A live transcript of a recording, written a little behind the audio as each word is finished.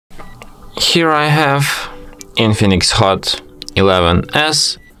Here I have INFINIX Hot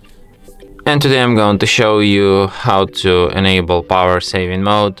 11S, and today I'm going to show you how to enable power saving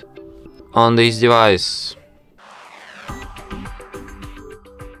mode on this device.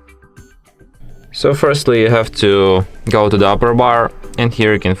 So firstly you have to go to the upper bar, and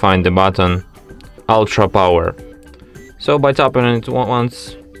here you can find the button Ultra Power. So by tapping it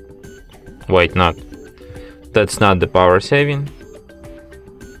once, wait, that's not the power saving.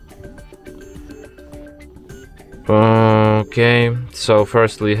 Okay, so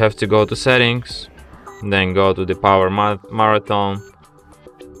firstly you have to go to settings, then go to the power marathon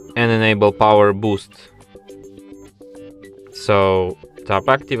and enable power boost. So tap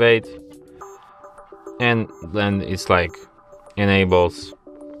activate, and then it's like enables.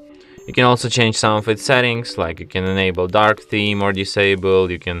 You can also change some of its settings, like you can enable dark theme or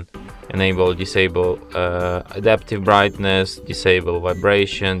disable, you can disable adaptive brightness, disable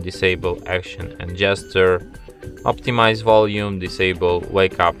vibration, disable action and gesture, optimize volume, disable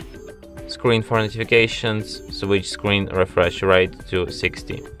wake up screen for notifications, switch screen refresh rate to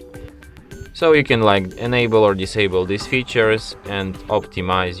 60. So you can like enable or disable these features and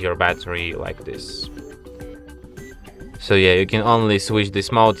optimize your battery like this. So yeah, you can only switch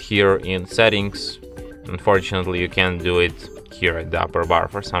this mode here in settings. Unfortunately, you can't do it here at the upper bar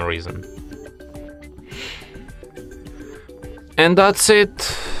for some reason. And that's it.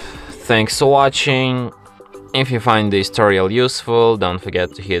 Thanks for watching. If you find this tutorial useful, don't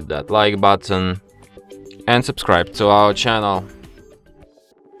forget to hit that like button and subscribe to our channel.